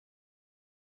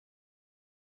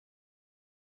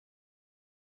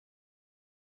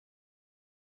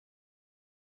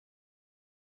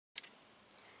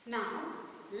Now,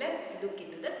 let's look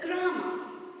into the grammar.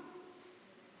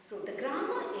 So, the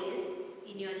grammar is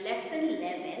in your lesson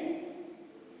 11,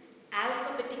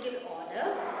 alphabetical order,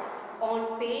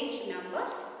 on page number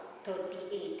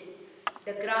 38.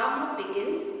 The grammar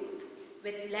begins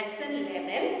with lesson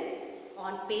 11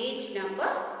 on page number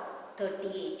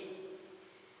 38.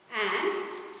 And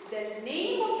the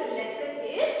name of the lesson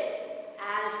is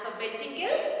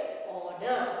alphabetical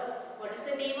order. What is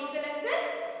the name of the lesson?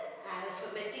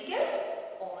 Alphabetical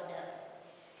order.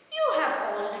 You have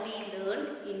already learned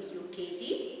in UKG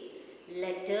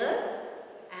letters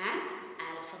and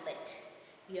alphabet.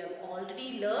 You have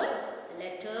already learned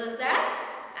letters and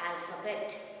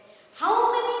alphabet.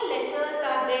 How many letters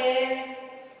are there?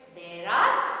 There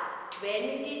are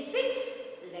 26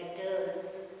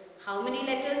 letters. How many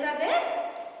letters are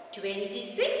there?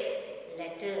 26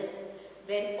 letters.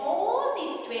 When all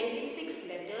these 26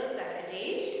 letters are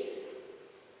arranged,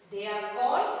 they are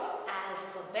called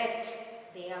alphabet.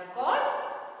 They are called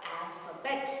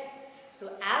alphabet. So,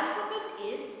 alphabet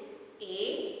is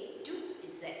A to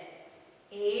Z.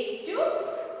 A to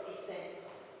Z.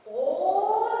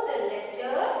 All the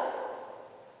letters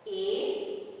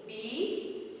A,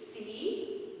 B,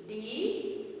 C, D,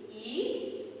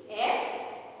 E, F,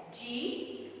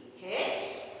 G, H,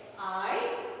 I,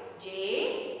 J,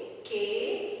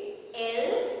 K,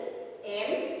 L,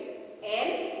 M, N,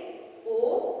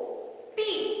 O, P,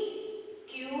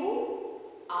 Q,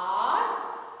 R,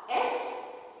 S,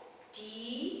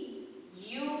 T,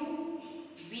 U,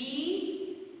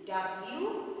 V,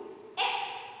 W, X,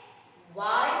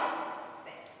 Y, Z.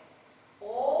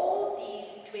 All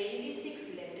these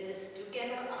 26 letters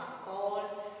together are called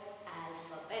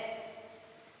alphabet.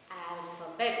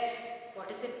 Alphabet. What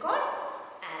is it called?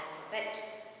 Alphabet.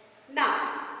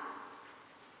 Now,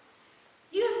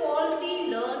 you have already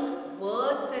learned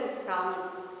words and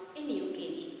sounds in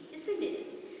UKG, isn't it?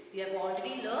 You have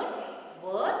already learned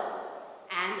words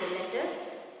and the letters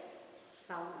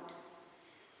sound.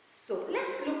 So,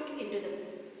 let's look into the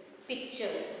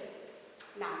pictures.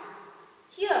 Now,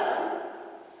 here,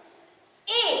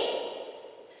 A.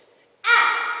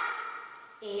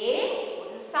 A, what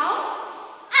is the sound?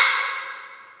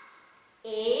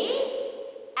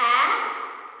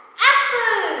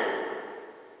 Apple.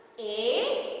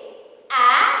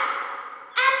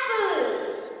 Apple.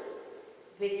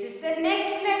 Which is the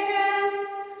next letter?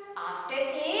 After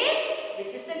A,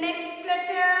 which is the next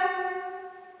letter?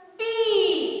 B.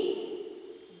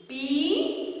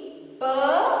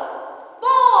 Ball.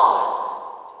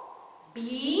 B,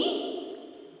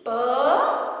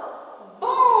 ball.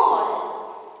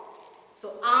 So,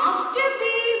 after B,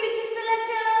 which is the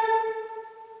letter?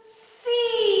 C.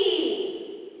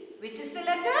 Which is the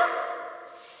letter?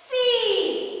 C.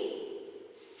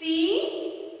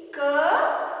 C,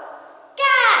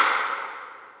 cat.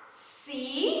 C,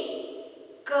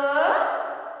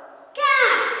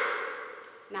 cat.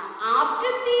 Now, after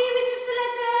C, which is the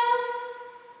letter?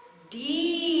 D.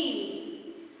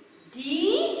 D,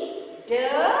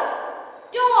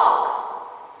 dog.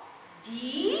 D,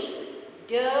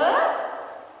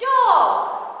 dog.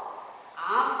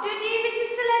 After D, which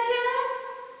is the letter?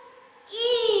 E.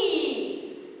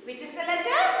 Which is the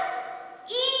letter?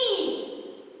 E.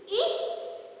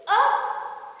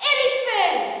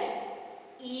 Elephant.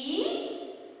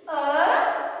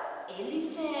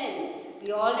 Elephant. We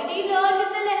already learned in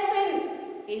the lesson.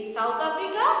 In South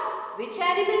Africa, which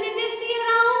animal did they see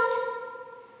around?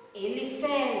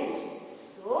 Elephant.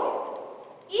 So,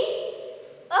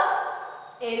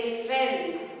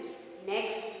 elephant.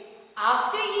 Next,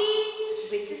 after E,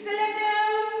 which is the letter?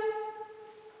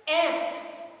 F.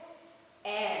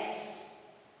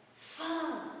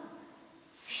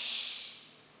 Fish.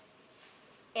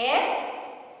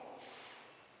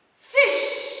 Fish.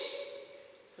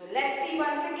 So, let's see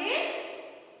once again.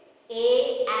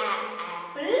 A,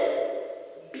 apple.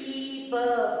 B,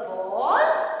 ball.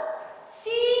 C,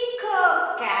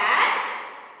 cat.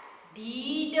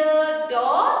 D,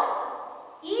 dog.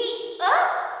 E,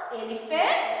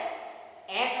 elephant.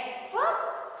 F,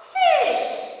 fish.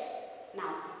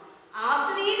 Now,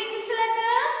 after E, which is the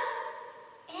letter?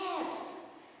 F.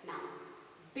 Now,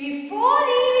 before E,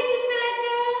 which is the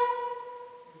letter?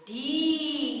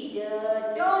 D,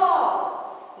 dog.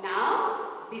 Now,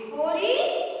 before E,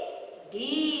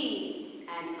 D.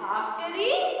 And after E,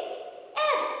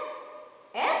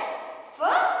 F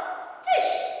for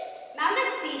fish. Now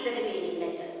let's see the remaining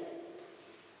letters.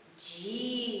 G.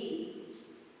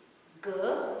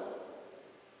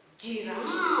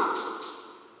 Giraffe.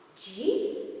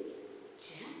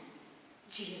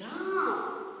 Giraffe.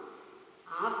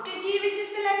 After G, which is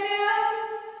the letter?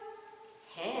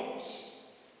 H.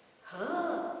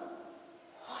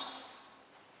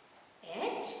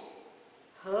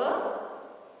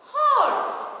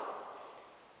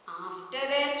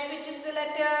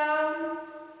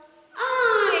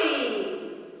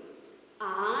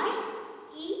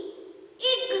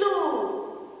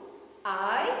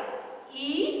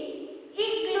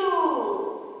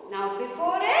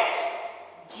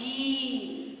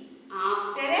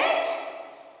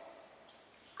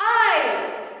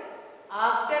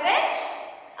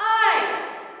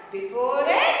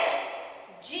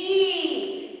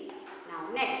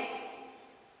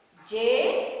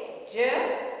 J, J,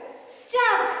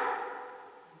 jug.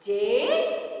 J,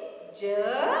 J,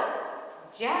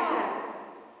 jug.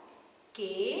 K,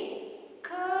 K,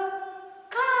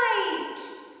 kite.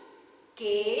 K,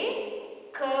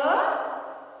 K,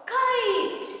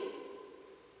 kite.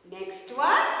 Next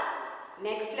one.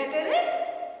 Next letter is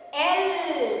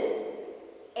L.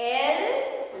 L,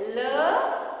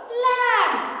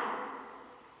 lamb.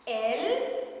 L,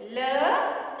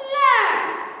 lamb.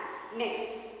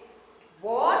 Next.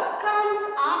 What comes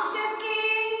after K?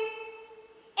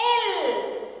 L.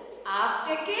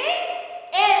 After K,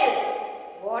 L.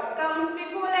 What comes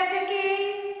before letter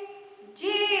K?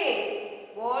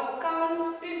 J. What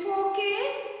comes before K?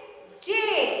 J.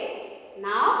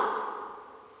 Now,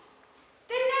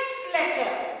 the next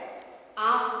letter.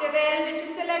 After L, which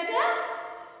is the letter?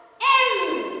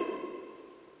 M.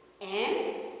 M.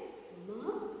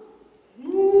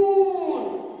 Moon.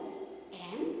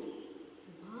 M.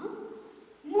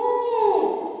 Moon.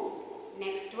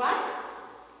 Next one.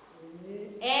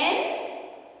 N.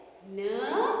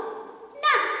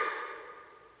 Nuts.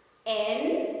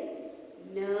 N.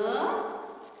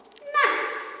 Nuts.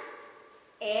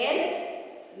 N.